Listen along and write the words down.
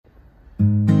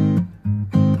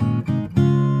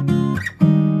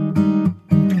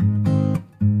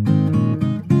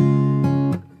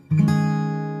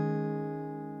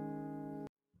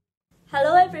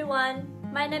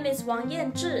name is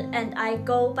Yanzhi Wang and I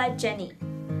go by Jenny.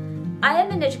 I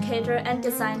am an educator and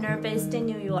designer based in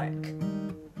New York.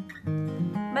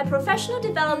 My professional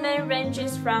development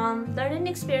ranges from learning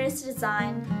experience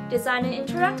design, designing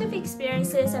interactive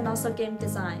experiences, and also game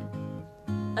design.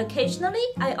 Occasionally,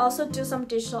 I also do some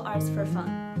digital arts for fun.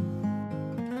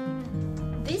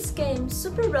 This game,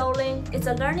 Super Rolling, is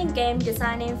a learning game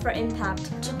designing for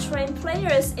impact to train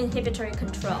players inhibitory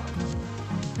control.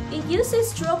 It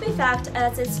uses drop effect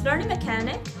as its learning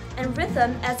mechanic and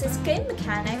rhythm as its game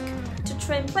mechanic to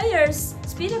train players'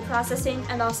 speed of processing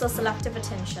and also selective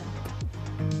attention.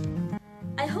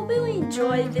 I hope you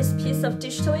enjoy this piece of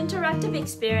digital interactive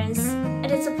experience, and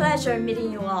it's a pleasure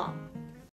meeting you all.